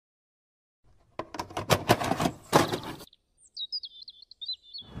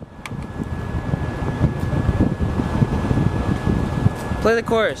Play the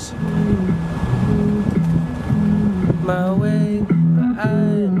chorus. My way, but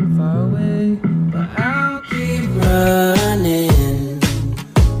I'm far away, but I'll keep running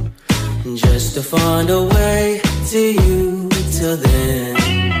just to find a way to you till then.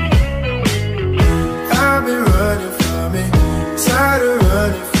 I've been running from it, tired of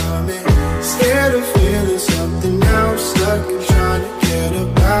running from it, scared of feeling something now, stuck and trying to get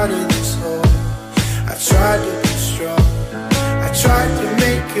up out of this hole. I tried to be strong, I tried to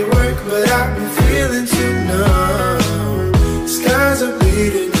make it work, but I've been feeling too numb. Skies are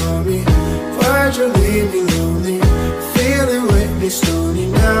bleeding on me, why'd you leave me lonely? Feeling Whitney, Stoney,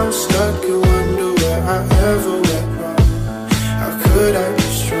 now I'm stuck and wonder where I ever went wrong. How could I be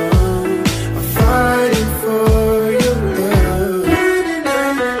strong? I'm fighting for your love.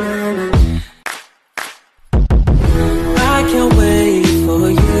 I can't wait for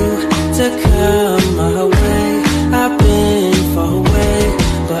you to come my way. I've been far away,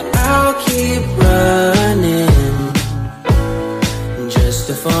 but I'll keep running just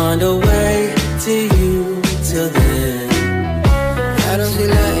to find a way to you till then. I don't feel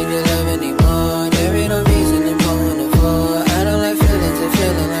like your love anymore. There ain't no reason to pulling the floor. I don't like feelings and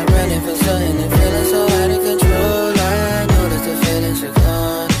feeling like running for something and feeling so out of control. I know that the feelings are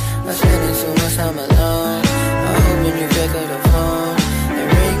gone. I'm spending so much time alone. I'm hoping you pick up the phone and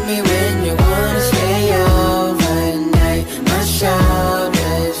ring me when you wanna stay overnight. My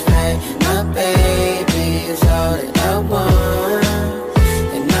shoulder's right, my baby is all that I want,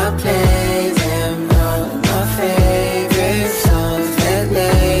 and I play them all of my favorite songs. That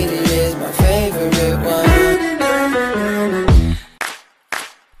lady is my favorite one.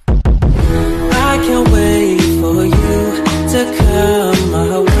 I can't wait for you to come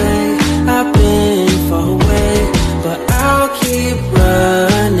my way. I've been far away, but I'll keep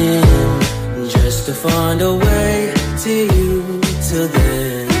running just to find a way to you till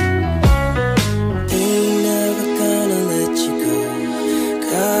then. Ain't never gonna let you go.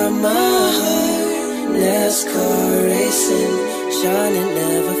 Got my heart, NASCAR racing, shining,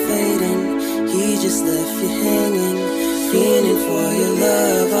 never fading. He just left you hanging, feeling for your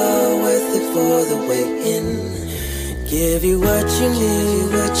love, all worth it for the waiting. Give you what you need,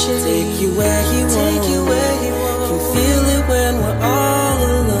 take you where you want. Can feel it when we're all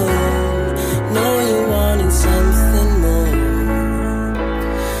alone. Know you're wanting something more.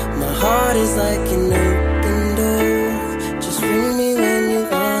 My heart is like an open door. Just ring me when you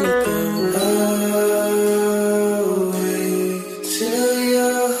wanna go. I'll wait till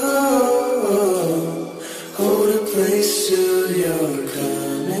you're home, hold a place till you're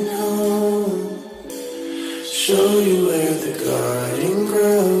coming home, show you where the garden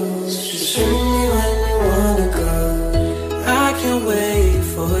grows. Just ring me when you wanna go. I can't wait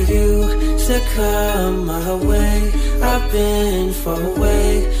for you to come my way. I've been far away,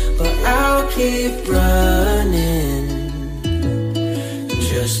 but I'll keep running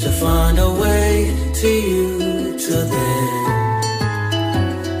just to find a way to you till then.